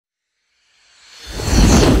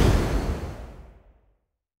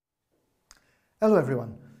Hello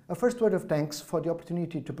everyone. A first word of thanks for the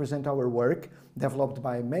opportunity to present our work developed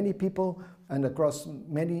by many people and across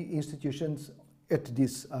many institutions at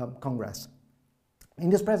this Congress. In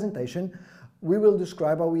this presentation, we will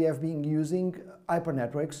describe how we have been using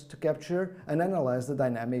hypernetworks to capture and analyze the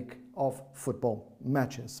dynamic of football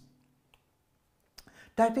matches.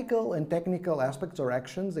 Tactical and technical aspects or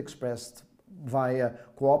actions expressed via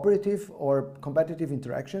cooperative or competitive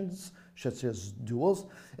interactions, such as duels,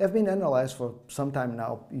 have been analyzed for some time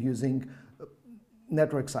now using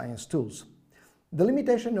network science tools. The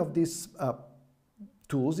limitation of these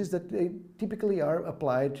tools is that they typically are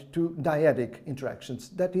applied to dyadic interactions,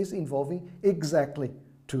 that is, involving exactly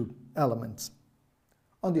two elements.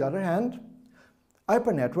 On the other hand,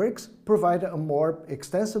 hypernetworks provide a more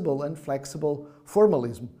extensible and flexible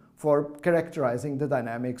formalism for characterizing the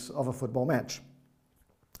dynamics of a football match.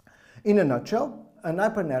 In a nutshell, an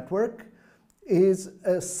hypernetwork is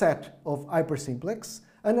a set of hypersimplex,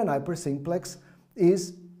 and an hypersimplex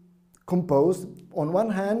is composed on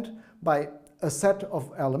one hand by a set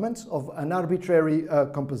of elements of an arbitrary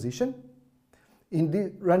composition. In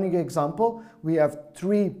the running example, we have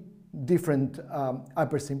three different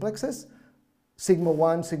hypersimplexes, sigma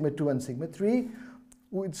 1, sigma 2, and sigma 3,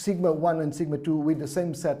 with sigma 1 and sigma 2 with the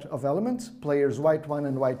same set of elements, players white 1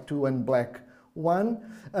 and white 2 and black 1,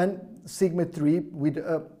 and sigma 3 with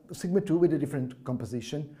sigma 2 with a different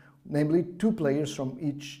composition, namely two players from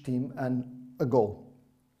each team and a goal.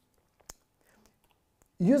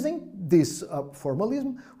 Using this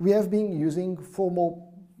formalism, we have been using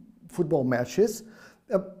formal football matches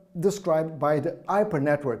described by the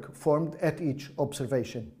hypernetwork formed at each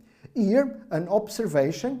observation. Here, an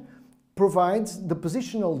observation provides the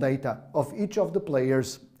positional data of each of the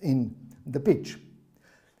players in the pitch.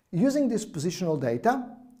 Using this positional data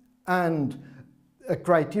and a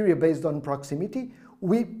criteria based on proximity,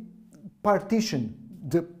 we partition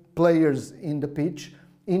the players in the pitch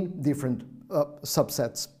in different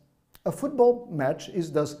subsets. A football match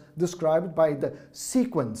is thus described by the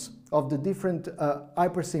sequence of the different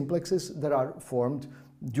hypersimplexes that are formed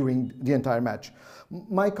during the entire match.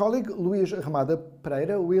 My colleague Luís Ramada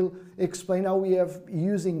Pereira will explain how we have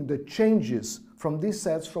using the changes from these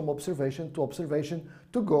sets from observation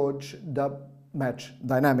to gauge the match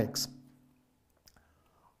dynamics.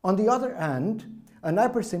 On the other hand, an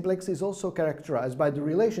hypersimplex is also characterized by the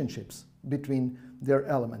relationships between their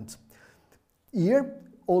elements. Here,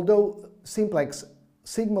 although simplex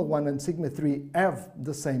sigma 1 and sigma 3 have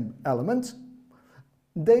the same elements,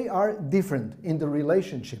 they are different in the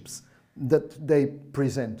relationships that they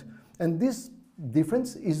present. And this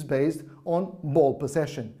difference is based on ball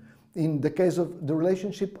possession. In the case of the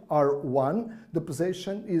relationship R1, the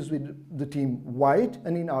possession is with the team white,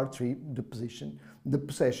 and in R3, the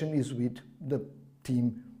possession is with the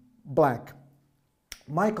team black.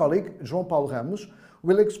 My colleague, João Paulo Ramos,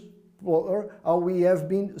 will explore how we have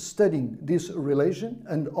been studying this relation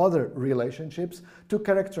and other relationships to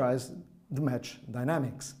characterize the match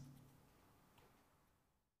dynamics.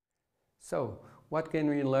 So, what can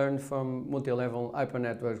we learn from multi-level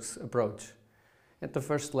hypernetworks approach? At the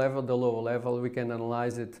first level, the lower level, we can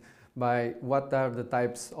analyze it by what are the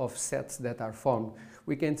types of sets that are formed.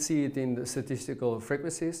 We can see it in the statistical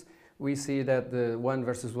frequencies. We see that the 1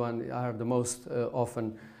 versus 1 are the most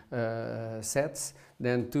often sets,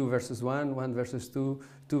 then 2 versus 1, 1 versus 2,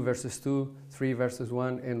 2 versus 2, 3 versus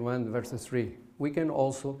 1, and 1 versus 3. We can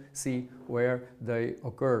also see where they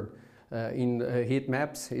occurred. In heat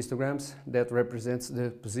maps, histograms, that represents the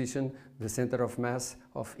position, the center of mass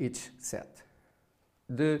of each set.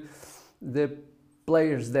 The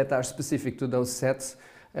players that are specific to those sets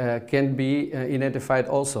can be identified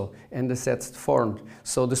also, and the sets formed.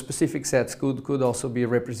 So the specific sets could also be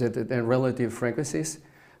represented in relative frequencies,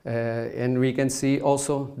 and we can see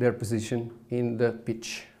also their position in the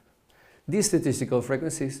pitch. These statistical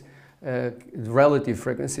frequencies, relative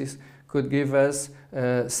frequencies, could give us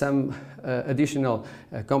some additional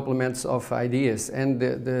complements of ideas, and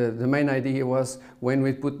the main idea was when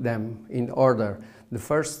we put them in order. The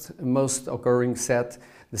first most occurring set,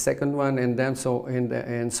 the second one, and then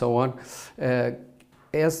and so on,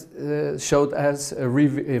 as showed as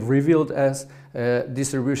revealed as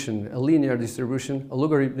distribution, a linear distribution, a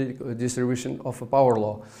logarithmic distribution of a power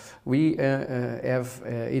law. We have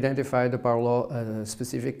identified the power law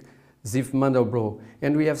specific Ziff-Mandelbrot,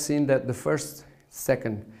 and we have seen that the first,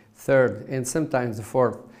 second, third, and sometimes the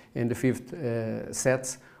fourth and the fifth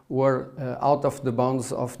sets were out of the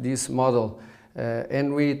bounds of this model.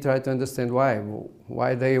 And we try to understand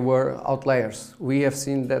why they were outliers. We have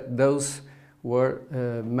seen that those were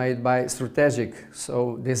made by strategic,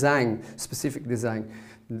 so design, specific design.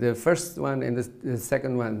 The first one and the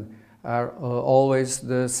second one are always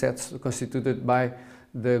the sets constituted by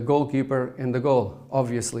the goalkeeper and the goal.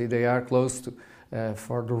 Obviously, they are close to,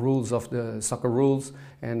 for the rules of the soccer rules,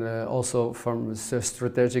 and also from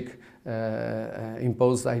strategic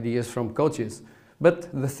imposed ideas from coaches. But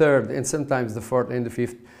the third and sometimes the fourth and the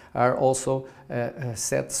fifth are also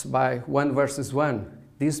sets by 1 versus 1.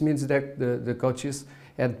 This means that the coaches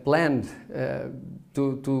had planned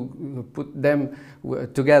to put them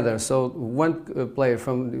together. So one player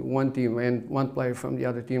from one team and one player from the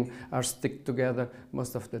other team are stick together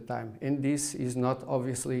most of the time. And this is not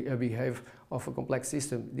obviously a behavior of a complex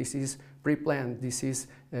system. This is pre-planned. This is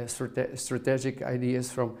strategic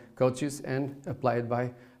ideas from coaches and applied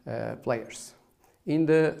by players. In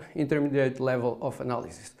the intermediate level of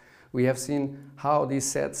analysis, we have seen how these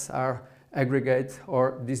sets are aggregate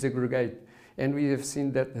or disaggregate. And we have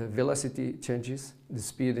seen that the velocity changes, the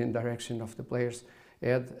speed and direction of the players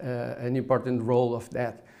had an important role of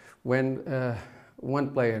that. When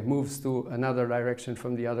one player moves to another direction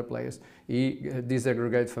from the other players, he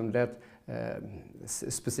disaggregates from that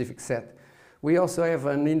specific set. We also have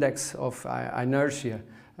an index of inertia,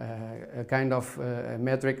 a kind of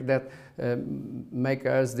metric that makes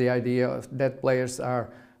us the idea of that players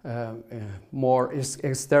are more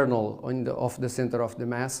external of the center of the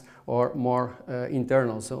mass or more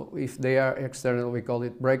internal. So if they are external, we call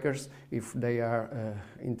it breakers. If they are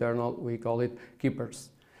internal, we call it keepers.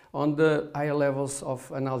 On the higher levels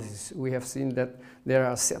of analysis, we have seen that there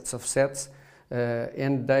are sets of sets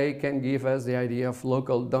and they can give us the idea of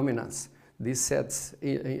local dominance. These sets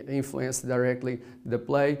influence directly the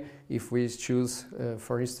play if we choose,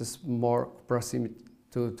 for instance, more proximity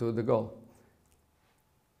to the goal.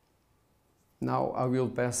 Now I will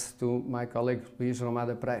pass to my colleague Luís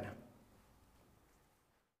Romada Pereira.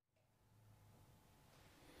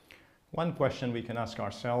 One question we can ask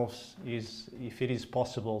ourselves is if it is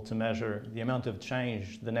possible to measure the amount of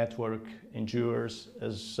change the network endures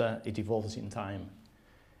as it evolves in time.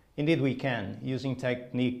 Indeed we can. Using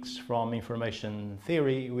techniques from information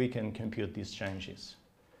theory, we can compute these changes.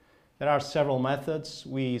 There are several methods.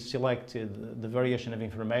 We selected the variation of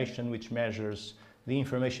information, which measures the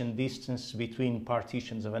information distance between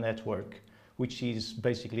partitions of a network, which is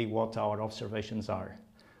basically what our observations are.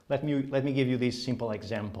 Let me give you this simple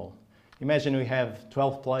example. Imagine we have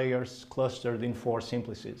 12 players clustered in 4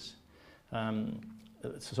 simplices.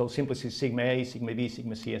 So simplices sigma A, sigma B,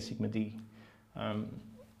 sigma C, and sigma D.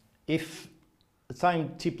 If at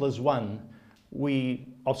time t+1 we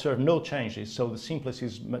observe no changes, so the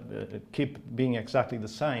simplices keep being exactly the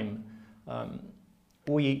same,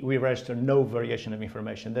 we register no variation of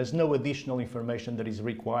information. There's no additional information that is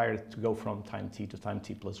required to go from time t to time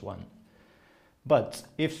t+1. But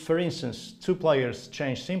if, for instance, 2 players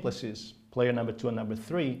change simplices, player number 2 and number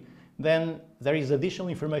 3, then there is additional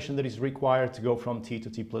information that is required to go from t to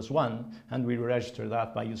t+1, and we register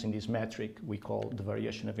that by using this metric we call the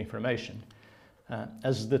variation of information.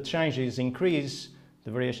 As the changes increase, the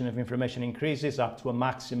variation of information increases up to a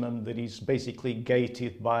maximum that is basically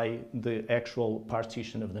gated by the actual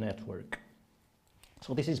partition of the network.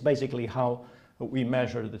 So this is basically how we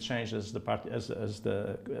measure the change as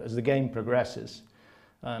the game progresses.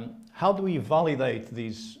 How do we validate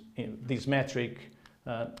this metric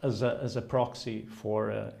as a proxy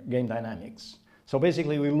for game dynamics? So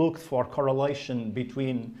basically we looked for correlation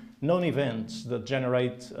between known events that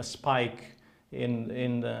generate a spike in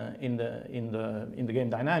the game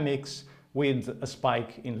dynamics with a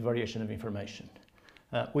spike in the variation of information.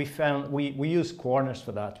 We use corners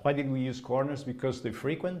for that. Why did we use corners? Because they're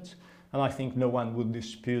frequent, and I think no one would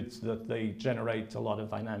dispute that they generate a lot of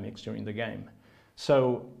dynamics during the game.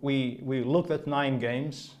 So we looked at 9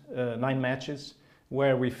 games, 9 matches,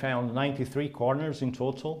 where we found 93 corners in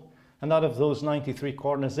total, and out of those 93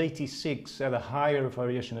 corners, 86 had a higher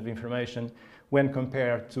variation of information when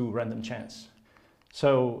compared to random chance.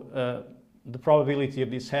 So the probability of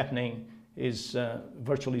this happening is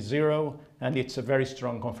virtually 0, and it's a very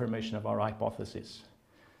strong confirmation of our hypothesis.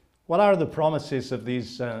 What are the promises of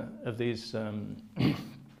this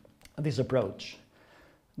approach?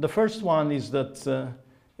 The first one is that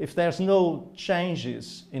if there's no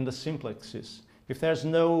changes in the simplexes, if there's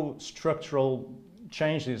no structural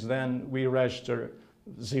changes, then we register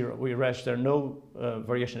 0. We register no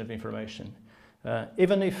variation of information.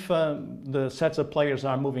 Even if the sets of players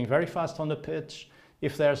are moving very fast on the pitch,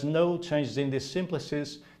 if there's no changes in these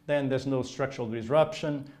simplices, then there's no structural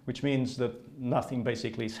disruption, which means that nothing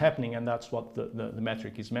basically is happening, and that's what the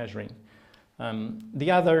metric is measuring. The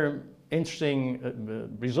other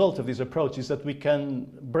interesting result of this approach is that we can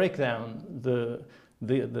break down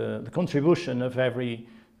the contribution of every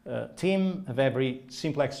team, of every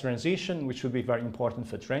simplex transition, which would be very important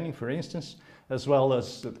for training, for instance, as well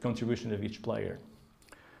as the contribution of each player.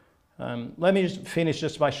 Let me just finish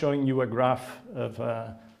just by showing you a graph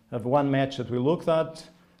of one match that we looked at.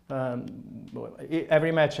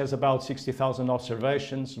 Every match has about 60,000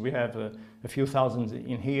 observations. We have a few thousand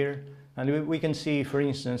in here, and we can see, for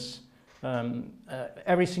instance,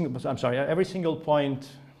 every single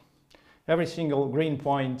green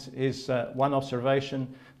point is one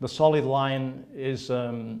observation. The solid line is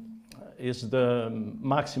the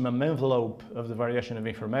maximum envelope of the variation of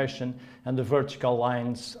information, and the vertical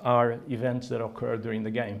lines are events that occur during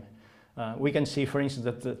the game. We can see, for instance,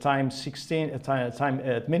 at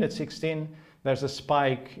at minute 16, there's a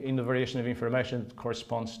spike in the variation of information that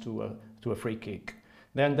corresponds to a free kick.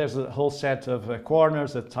 Then there's a whole set of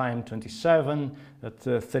corners at time 27, at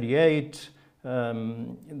 38,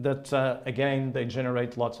 that again, they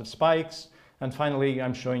generate lots of spikes. And finally,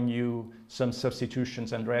 I'm showing you some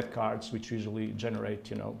substitutions and red cards, which usually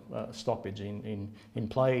generate, stoppage in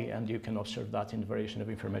play, and you can observe that in the variation of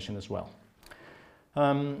information as well.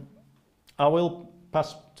 I will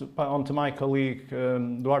pass on to my colleague,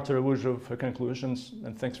 Duarte Araújo, for conclusions,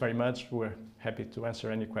 and thanks very much. We're happy to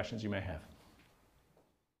answer any questions you may have.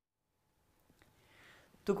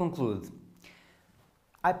 To conclude,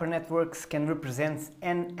 hypernetworks can represent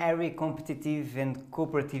n-ary competitive and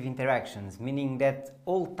cooperative interactions, meaning that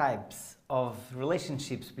all types of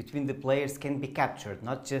relationships between the players can be captured,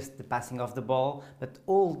 not just the passing of the ball, but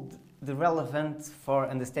all the relevant for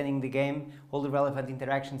understanding the game, all the relevant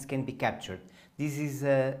interactions can be captured. This is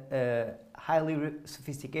a highly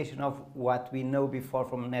sophistication of what we know before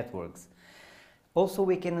from networks. Also,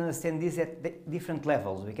 we can understand this at different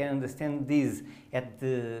levels. We can understand this at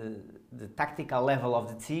the tactical level of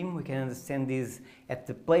the team. We can understand this at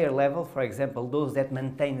the player level, for example, those that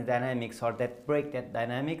maintain the dynamics or that break that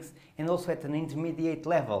dynamics, and also at an intermediate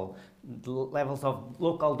level, the levels of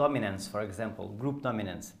local dominance, for example, group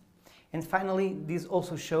dominance. And finally, this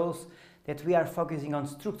also shows that we are focusing on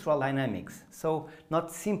structural dynamics. So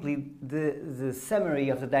not simply the summary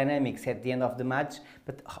of the dynamics at the end of the match,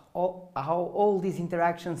 but how all these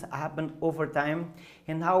interactions happen over time,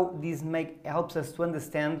 and how this helps us to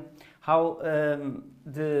understand how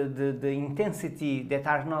the intensity that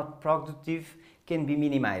are not productive can be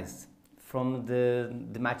minimized from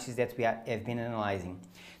the matches that we have been analyzing.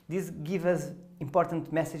 This gives us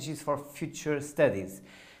important messages for future studies.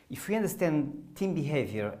 If we understand team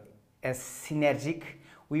behavior as synergic,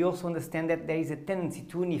 we also understand that there is a tendency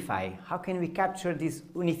to unify. How can we capture this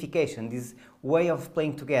unification, this way of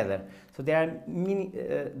playing together? So there are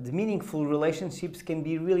the meaningful relationships can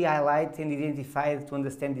be really highlighted and identified to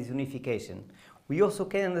understand this unification. We also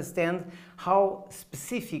can understand how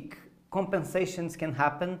specific compensations can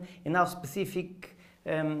happen and how specific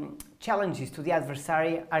challenges to the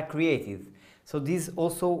adversary are created. So this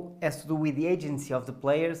also has to do with the agency of the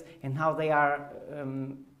players and how they are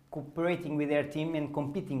cooperating with their team and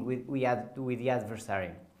competing with the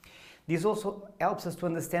adversary. This also helps us to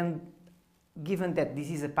understand, given that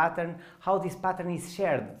this is a pattern, how this pattern is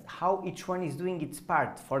shared, how each one is doing its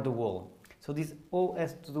part for the whole. So this all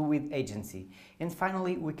has to do with agency. And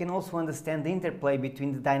finally, we can also understand the interplay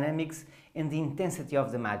between the dynamics and the intensity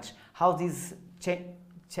of the match, how these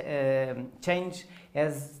change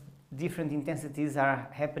as different intensities are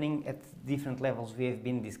happening at different levels we have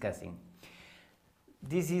been discussing.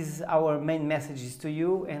 This is our main messages to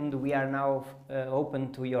you, and we are now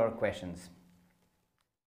open to your questions.